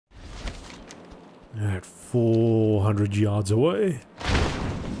At 400 yards away.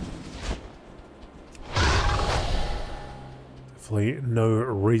 Definitely no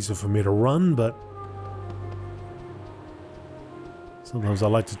reason for me to run, but sometimes I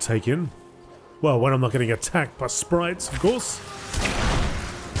like to take in. Well, when I'm not getting attacked by sprites, of course.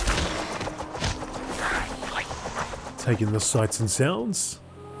 Take in the sights and sounds.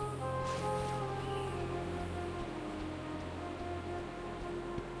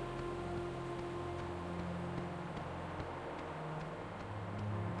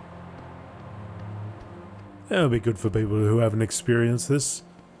 It'll be good for people who haven't experienced this.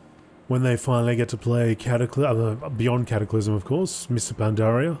 When they finally get to play Beyond Cataclysm, of course, Mr.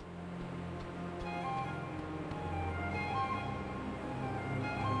 Pandaria.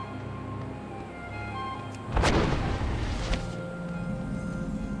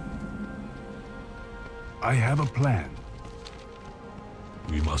 I have a plan.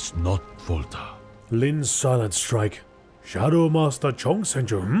 We must not falter. Lin's silent strike. Shadow Master Chong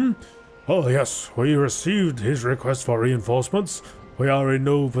sent you, hmm? Oh yes, we received his request for reinforcements. We are in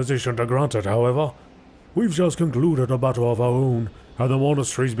no position to grant it, however. We've just concluded a battle of our own, and the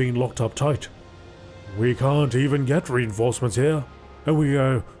monastery's being locked up tight. We can't even get reinforcements here, and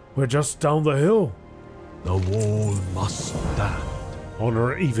we're just down the hill. The wall must stand.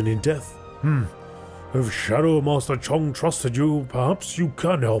 Honor even in death. If Shadow Master Chong trusted you, perhaps you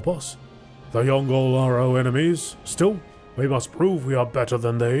can help us. The Yongol are our enemies. Still, we must prove we are better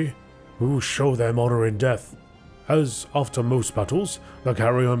than they, who show them honor in death. As after most battles, the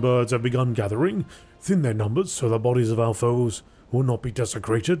carrion birds have begun gathering, thin their numbers so the bodies of our foes will not be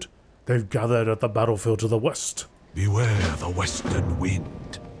desecrated. They've gathered at the battlefield to the west. Beware the western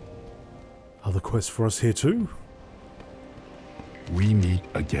wind. Other quests for us here too? We meet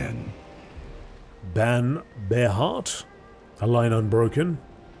again. Ban Bearheart, a line unbroken.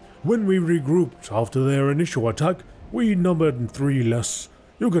 When we regrouped after their initial attack, we numbered 3 less.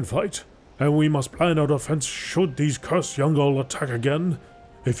 You can fight, and we must plan our defense should these cursed Yongol attack again.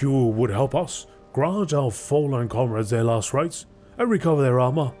 If you would help us, grant our fallen comrades their last rites, and recover their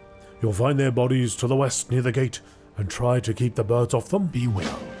armor. You'll find their bodies to the west near the gate, and try to keep the birds off them. Be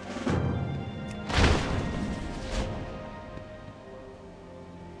well.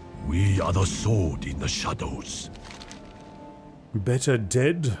 We are the sword in the shadows. Better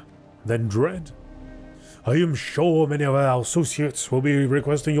dead than dread. I am sure many of our associates will be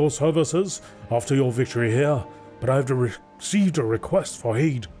requesting your services after your victory here, but I have received a request for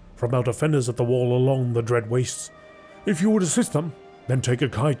aid from our defenders at the wall along the Dread Wastes. If you would assist them, then take a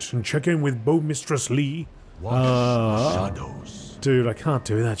kite and check in with Bow Mistress Lee. Shadows. Dude, I can't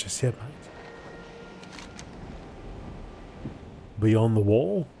do that just yet, mate. Beyond the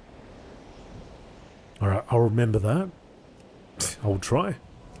wall? Alright, I'll remember that. I'll try.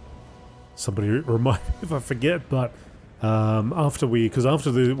 Somebody remind me if I forget, but after we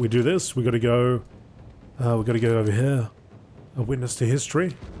do this, we gotta go over here. A witness to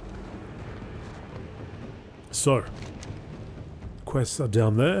history. So, quests are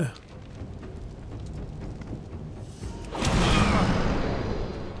down there.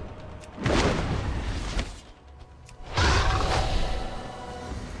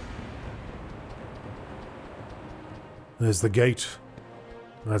 There's the gate.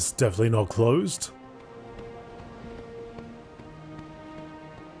 That's definitely not closed.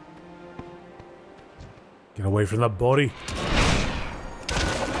 Get away from that body.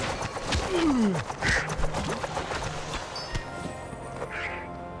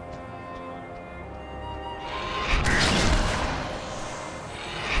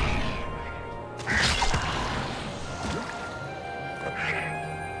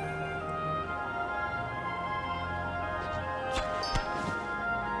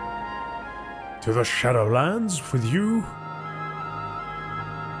 To the Shadowlands with you.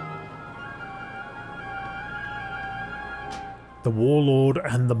 The Warlord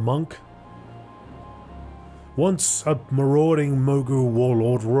and the Monk. Once a marauding Mogu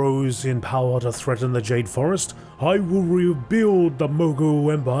warlord rose in power to threaten the Jade Forest, I will rebuild the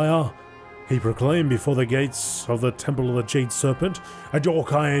Mogu Empire, he proclaimed before the gates of the Temple of the Jade Serpent, and your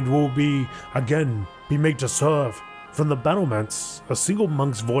kind will again be made to serve. From the battlements, a single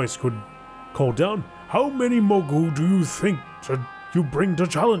monk's voice could call down, "How many Mogu do you think you bring to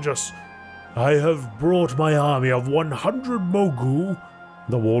challenge us?" "I have brought my army of 100 Mogu,"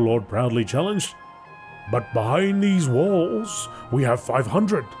 the warlord proudly challenged. "But behind these walls, we have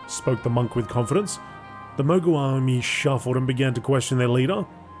 500, spoke the monk with confidence. The Mogu army shuffled and began to question their leader.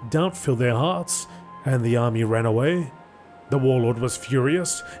 Doubt filled their hearts, and the army ran away. The warlord was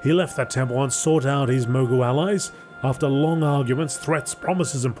furious. He left the temple and sought out his Mogu allies. After long arguments, threats,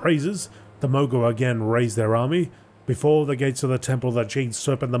 promises, and praises, the Mogu again raised their army. Before the gates of the temple of the Jade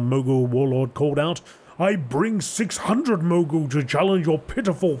Serpent, the Mogu warlord called out, "I bring 600 Mogu to challenge your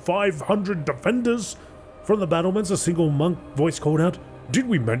pitiful 500 defenders." From the battlements, a single monk voice called out, "Did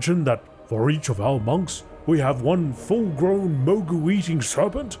we mention that for each of our monks, we have one full-grown Mogu-eating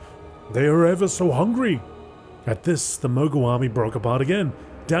serpent? They are ever so hungry." At this, the Mogu army broke apart again,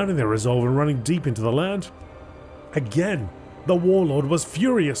 downing their resolve and running deep into the land. Again, the warlord was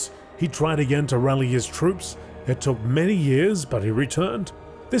furious. He tried again to rally his troops. It took many years, but he returned.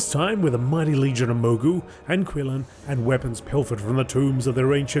 This time with a mighty legion of Mogu and Quillan and weapons pilfered from the tombs of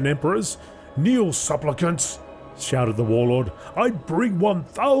their ancient emperors. "Kneel, supplicants!" shouted the warlord. "I bring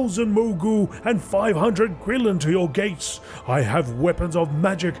 1,000 Mogu and 500 Quillan to your gates. I have weapons of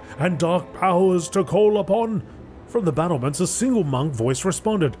magic and dark powers to call upon." From the battlements, a single monk voice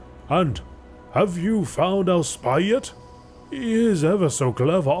responded, "And have you found our spy yet? He is ever so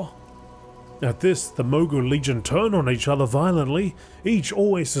clever." At this, the Mogu legion turned on each other violently. Each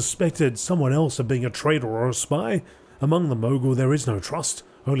always suspected someone else of being a traitor or a spy. Among the Mogu there is no trust,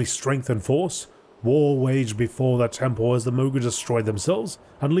 only strength and force. War waged before the temple as the Mogu destroyed themselves,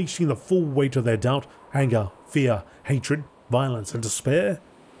 unleashing the full weight of their doubt, anger, fear, hatred, violence, and despair.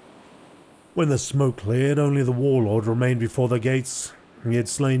 When the smoke cleared, only the warlord remained before the gates. He had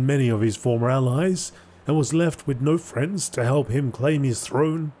slain many of his former allies, and was left with no friends to help him claim his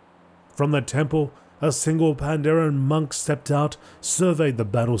throne. From the temple, a single Pandaren monk stepped out, surveyed the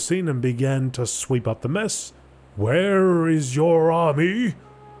battle scene, and began to sweep up the mess. "Where is your army?"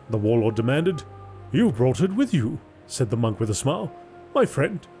 the warlord demanded. "You brought it with you," said the monk with a smile. "My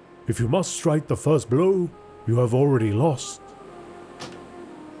friend, if you must strike the first blow, you have already lost."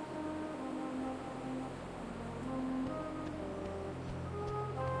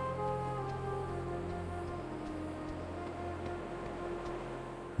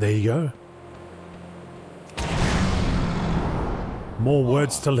 There you go. More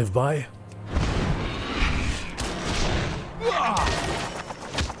words to live by.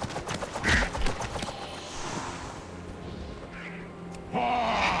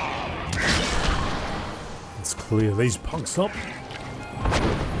 Let's clear these punks up.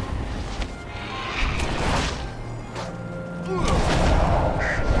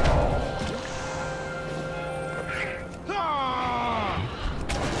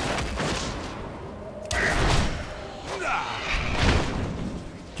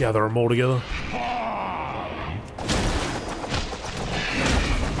 Gather them all together.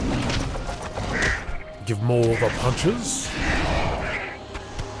 Give more of the punches.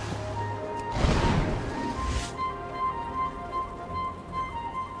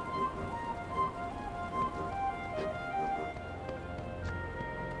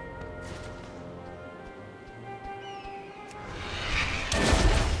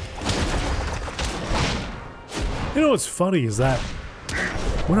 You know what's funny is that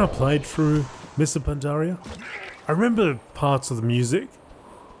when I played through Mr. Pandaria, I remember parts of the music,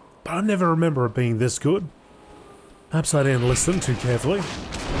 but I never remember it being this good. Perhaps I didn't listen too carefully.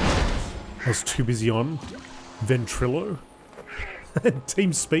 I was too busy on Ventrilo and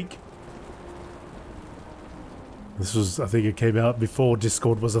TeamSpeak. This was, I think it came out before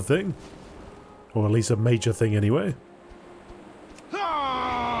Discord was a thing. Or at least a major thing anyway.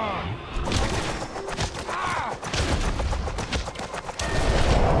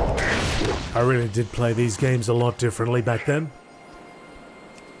 I really did play these games a lot differently back then.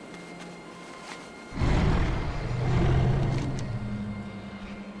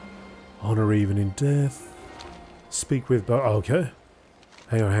 Honor even in death. Speak with okay.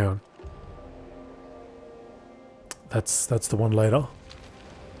 Hang on. That's the one later.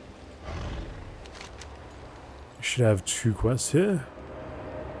 We should have 2 quests here.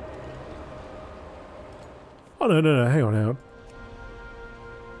 Oh no, hang on.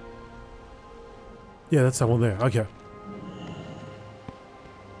 Yeah, that's that one there. Okay.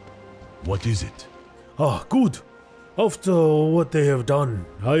 What is it? Ah, good. After what they have done,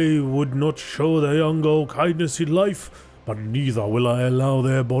 I would not show the young girl kindness in life, but neither will I allow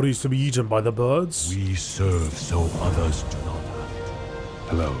their bodies to be eaten by the birds. We serve so others do not.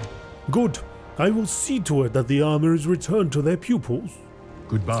 Hello. Good. I will see to it that the armor is returned to their pupils.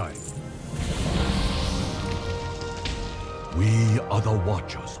 Goodbye. We are the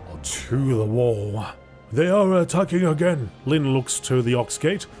Watchers. To the wall. They are attacking again. Lin looks to the Ox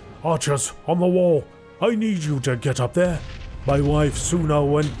Gate. Archers, on the wall. I need you to get up there. My wife Suna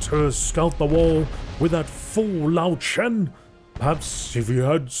went to scout the wall with that fool Lao Chen. Perhaps if you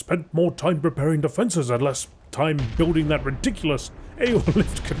had spent more time preparing defenses and less time building that ridiculous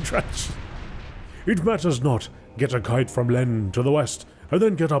airlift contraption. It matters not. get a kite from Len to the west, and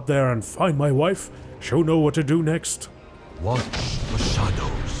then get up there and find my wife. She'll know what to do next. Watch the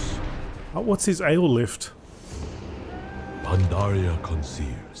shadows. What's his ale lift? Pandaria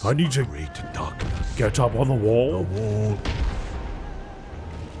conceals I need to great darkness. get up on the wall. The wall.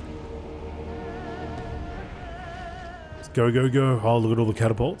 Go, go, go. Oh, look at all the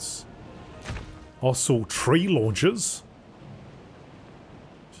catapults. Also, tree launchers.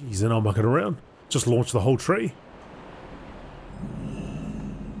 Jeez, they're not mucking around. Just launch the whole tree.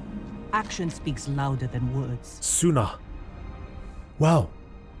 Action speaks louder than words. Sooner. Wow.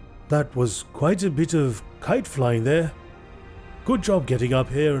 That was quite a bit of kite flying there. Good job getting up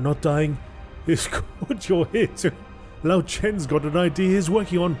here and not dying. It's good you're here too. Lao Chen's got an idea he's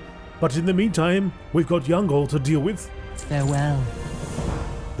working on. But in the meantime, we've got Yangol to deal with. Farewell.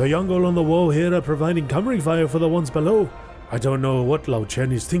 The Yangol on the wall here are providing covering fire for the ones below. I don't know what Lao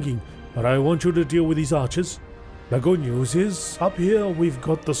Chen is thinking, but I want you to deal with these archers. The good news is, up here we've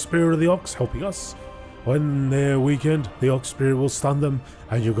got the Spirit of the Ox helping us. When they're weakened, the Ox Spirit will stun them,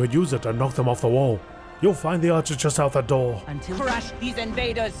 and you could use it to knock them off the wall. You'll find the archers just out the door. Until crush these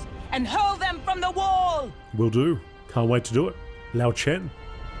invaders and hurl them from the wall! Will do. Can't wait to do it. Lao Chen.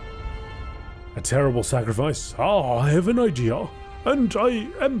 A terrible sacrifice. Ah, I have an idea. And I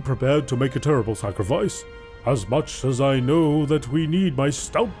am prepared to make a terrible sacrifice. As much as I know that we need my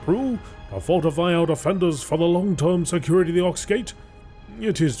stout brew to fortify our defenders for the long-term security of the Ox Gate.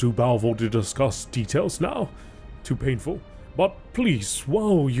 It is too powerful to discuss details now. Too painful. But please,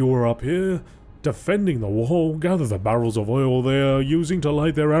 while you are up here, defending the wall, gather the barrels of oil they are using to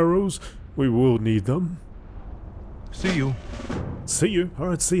light their arrows. We will need them. See you. See you.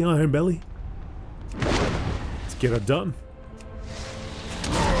 Alright, see you, Iron Belly. Let's get it done.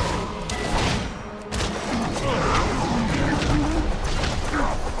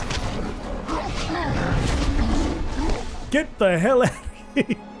 Get the hell out of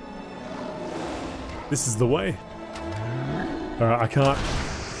here! This is the way. Alright, I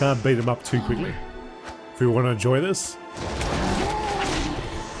can't beat him up too quickly. If we want to enjoy this.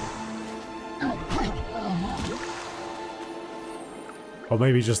 Or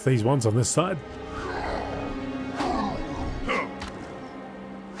maybe just these ones on this side.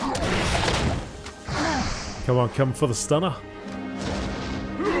 Come on, come for the stunner.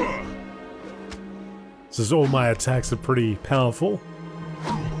 This is all my attacks are pretty powerful.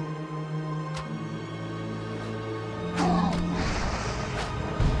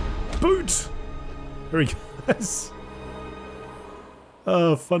 Boot! Very nice.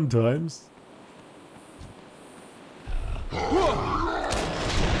 Oh, fun times.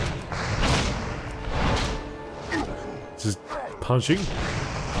 Just punching.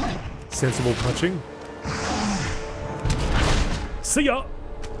 Sensible punching. See ya!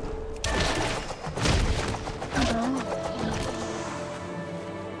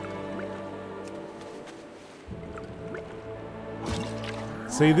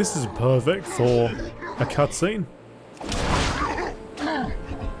 See, this is perfect for a cutscene.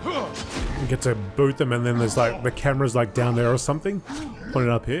 You get to boot them and then there's like, the camera's like down there or something.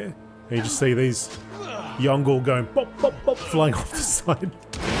 Pointed up here. And you just see these Yongul going pop, pop, pop, flying off the side.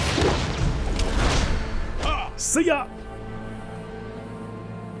 See ya!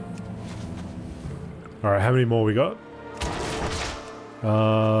 Alright, how many more we got?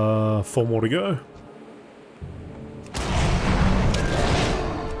 4 more to go.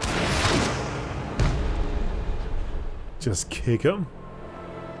 Just kick him.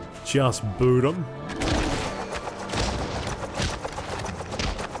 Just boot him.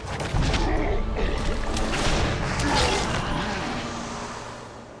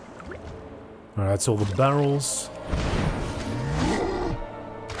 Alright, that's all the barrels.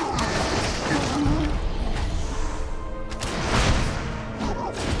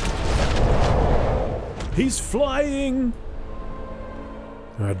 He's flying!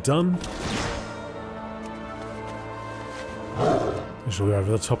 Alright, done. Shall we go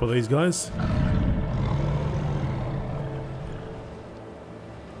over the top of these guys?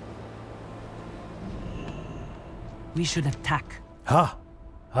 We should attack. Ha!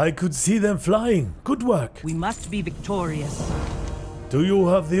 I could see them flying. Good work. We must be victorious. Do you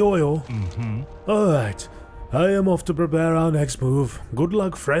have the oil? Mm-hmm. Alright. I am off to prepare our next move. Good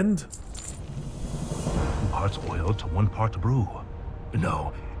luck, friend. 2 parts oil to 1 part brew.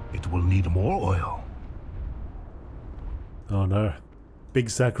 No, it will need more oil. Oh no. Big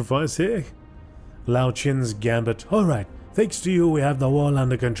sacrifice here. Lao Chin's gambit. Alright, thanks to you we have the wall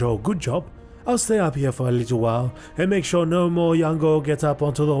under control. Good job. I'll stay up here for a little while and make sure no more Yango gets up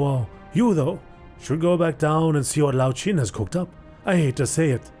onto the wall. You though, should go back down and see what Lao Chin has cooked up. I hate to say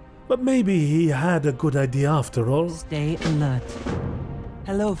it, But maybe he had a good idea after all. Stay alert.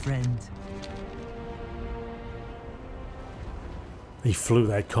 Hello, friend. He flew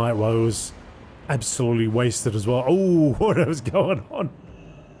that kite while it was absolutely wasted as well. Oh, what was going on?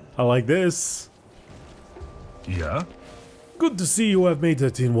 I like this. Yeah? Good to see you have made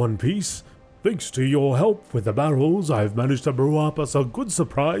it in one piece. Thanks to your help with the barrels, I've managed to brew up us a good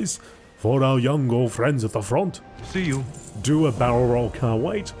surprise for our young old friends at the front. See you. Do a barrel roll, can't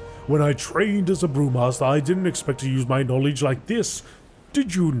wait. When I trained as a brewmaster, I didn't expect to use my knowledge like this.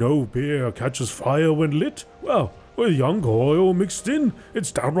 Did you know beer catches fire when lit? Well, with young oil mixed in,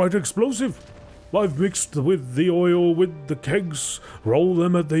 it's downright explosive. I've mixed with the oil with the kegs, roll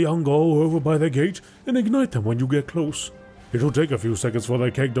them at the young oil over by the gate, and ignite them when you get close. It'll take a few seconds for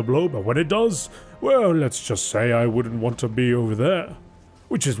the keg to blow, but when it does, well, let's just say I wouldn't want to be over there.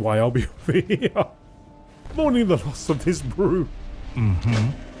 Which is why I'll be over here. Mourning the loss of this brew.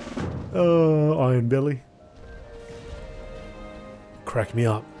 Iron Belly. Crack me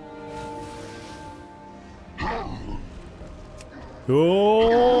up.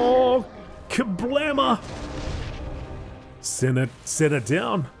 Oh, kablammer! Send it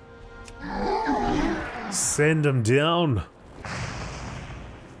down. Send him down.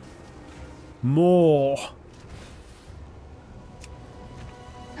 More.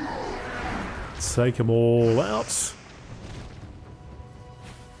 Take them all out.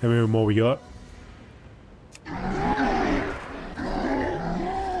 How many more we got?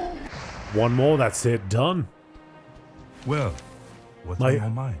 One more, that's it, done. Well, what's on your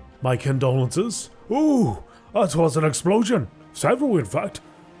mind? My condolences. Ooh, that was an explosion. Several, in fact.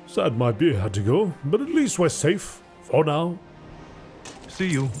 Sad my beer had to go, but at least we're safe. For now. See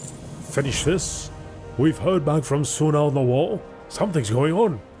you. Finish this. We've heard back from Suna on the wall. Something's going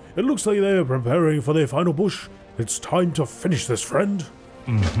on. It looks like they are preparing for their final push. It's time to finish this, friend.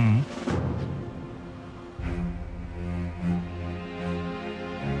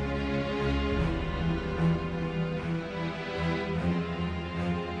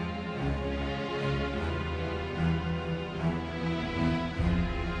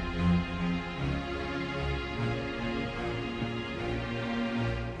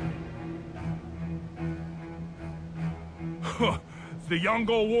 The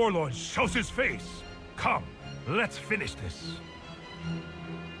Yongo warlord shows his face. Come, let's finish this.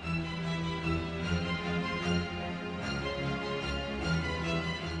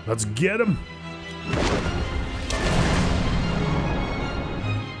 Let's get him.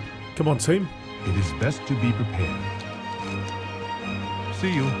 Come on, team. It is best to be prepared.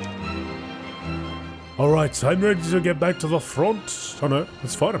 See you. Alright, I'm ready to get back to the front. Oh no,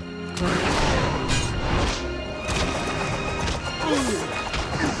 let's fight him.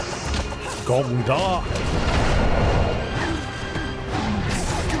 Gondar.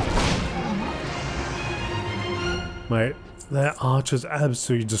 Mate, that archer's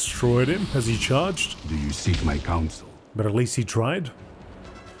absolutely destroyed him as he charged. Do you seek my counsel? But at least he tried.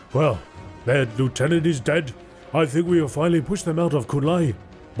 Well, their lieutenant is dead. I think we have finally pushed them out of Kunlai.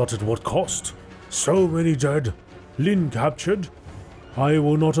 But at what cost? So many dead. Lin captured. I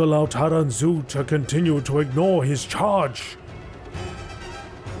will not allow Taranzu to continue to ignore his charge.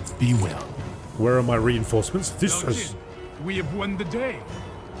 Be well. Where are my reinforcements? This is... We have won the day.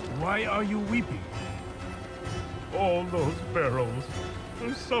 Why are you weeping? All those barrels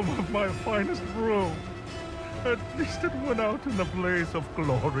are some of my finest brew. At least it went out in a blaze of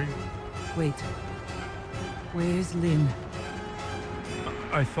glory. Wait. Where's Lin?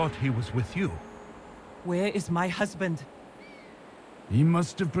 I thought he was with you. Where is my husband? He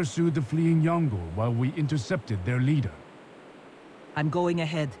must have pursued the fleeing Yongo while we intercepted their leader. I'm going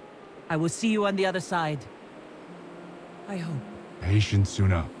ahead. I will see you on the other side. I hope. Patience,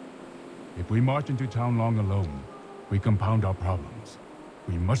 Suna. If we march into town long alone, we compound our problems.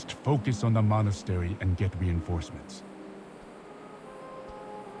 We must focus on the monastery and get reinforcements.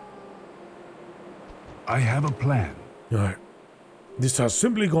 I have a plan. No. This has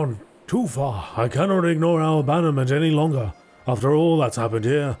simply gone too far. I cannot ignore our abandonment any longer. After all that's happened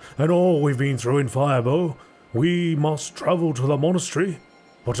here, and all we've been through in Firebow, we must travel to the monastery.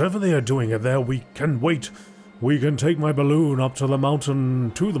 Whatever they are doing there, we can wait. We can take my balloon up to the mountain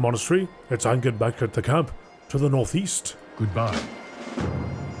to the monastery. It's anchored back at the camp to the northeast. Goodbye.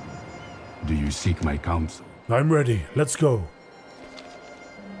 Do you seek my counsel? I'm ready. Let's go.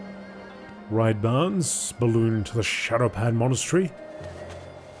 Ride Barnes, balloon to the Shadowpan Monastery.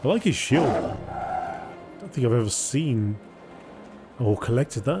 I like his shield. I don't think I've ever seen or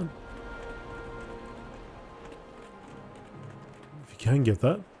collected that. If you can get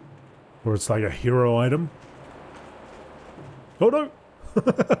that. Or it's like a hero item. Oh no!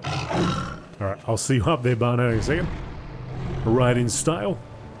 Alright, I'll see you up there, Barnett, in a second. Right in style.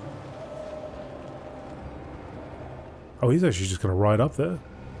 Oh, he's actually just going to ride up there.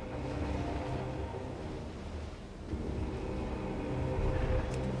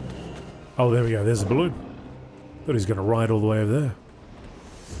 Oh, there we go. There's the balloon. Thought he's going to ride all the way over there.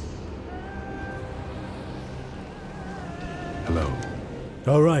 Hello.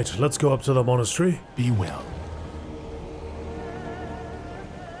 Alright, let's go up to the monastery. Be well.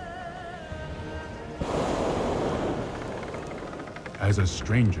 As a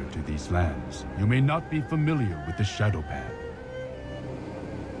stranger to these lands, you may not be familiar with the Shadowpan.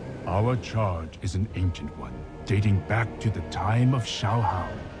 Our charge is an ancient one, dating back to the time of Xiao,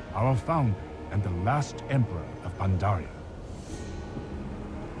 our founder and the last emperor of Pandaria.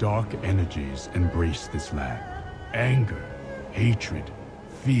 Dark energies embrace this land. Anger, hatred,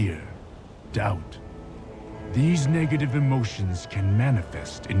 fear, doubt. These negative emotions can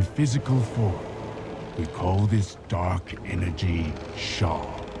manifest in physical form. We call this dark energy Shah.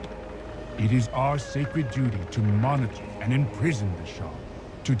 It is our sacred duty to monitor and imprison the Shah,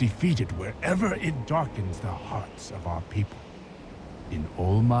 to defeat it wherever it darkens the hearts of our people. In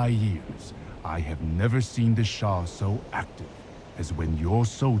all my years, I have never seen the Shah so active as when your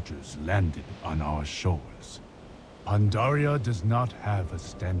soldiers landed on our shores. Pandaria does not have a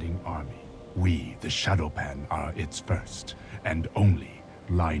standing army. We, the Shadowpan, are its first and only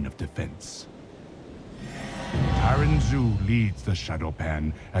line of defense. Taran Zu leads the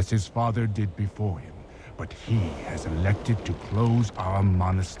Shadowpan as his father did before him, but he has elected to close our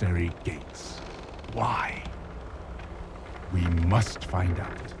monastery gates. Why? We must find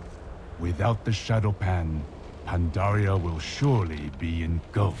out. Without the Shadowpan, Pandaria will surely be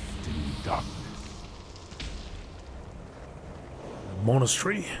engulfed in darkness.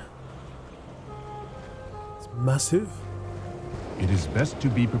 Monastery. It's massive. It is best to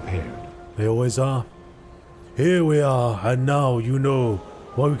be prepared. They always are. Here we are, and now you know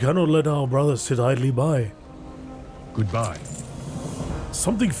why we cannot let our brothers sit idly by. Goodbye.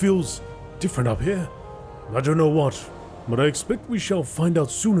 Something feels different up here. I don't know what, but I expect we shall find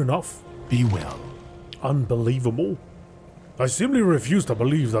out soon enough. Be well. Unbelievable. I simply refuse to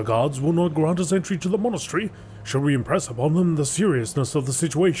believe the gods will not grant us entry to the monastery should we impress upon them the seriousness of the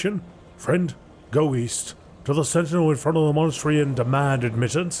situation. Friend, go east, to the sentinel in front of the monastery and demand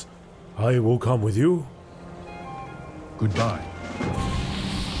admittance. I will come with you. Goodbye.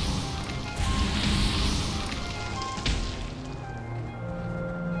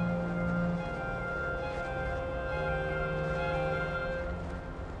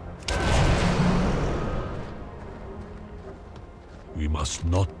 We must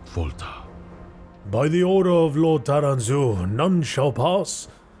not falter. By the order of Lord Taran Zu, none shall pass.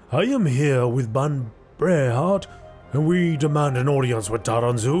 I am here with Ban Brehardt, and we demand an audience with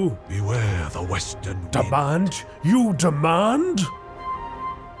Taran Zu. Beware the western wind. Demand? You demand?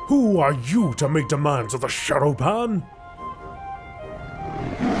 Who are you to make demands of the Shadowpan?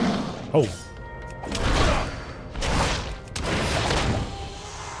 Oh.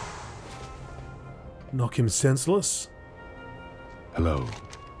 Knock him senseless? Hello.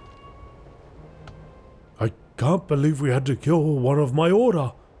 I can't believe we had to kill one of my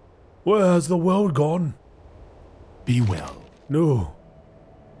order. Where has the world gone? Be well. No.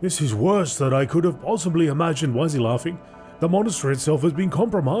 This is worse than I could have possibly imagined. Why is he laughing? The monastery itself has been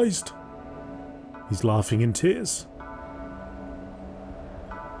compromised. He's laughing in tears.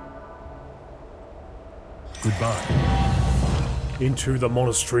 Goodbye. Into the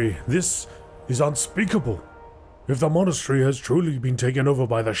monastery. This is unspeakable. If the monastery has truly been taken over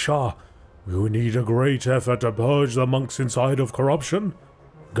by the Shah, we will need a great effort to purge the monks inside of corruption.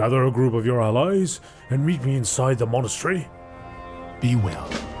 Gather a group of your allies and meet me inside the monastery. Be well.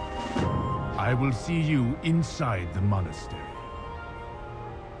 I will see you inside the monastery.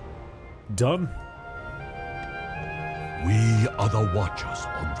 Done. We are the watchers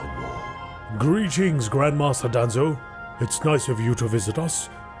on the wall. Greetings, Grandmaster Danzo. It's nice of you to visit us.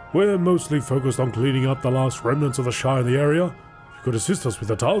 We're mostly focused on cleaning up the last remnants of the Shah in the area. If you could assist us with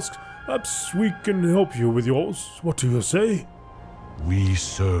the task, perhaps we can help you with yours. What do you say? We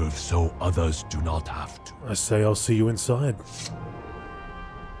serve so others do not have to. I say I'll see you inside.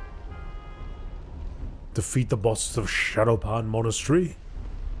 Defeat the bosses of Shadowpan Monastery.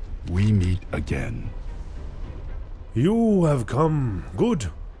 We meet again. You have come. Good.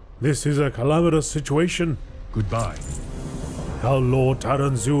 This is a calamitous situation. Goodbye. Our Lord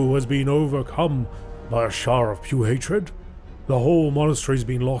Taran Zu has been overcome by a shower of pure hatred. The whole monastery's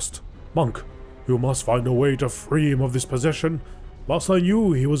been lost. Monk, you must find a way to free him of this possession. Last I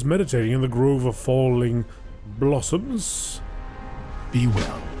knew, he was meditating in the grove of falling blossoms. Be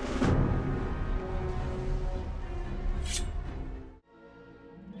well.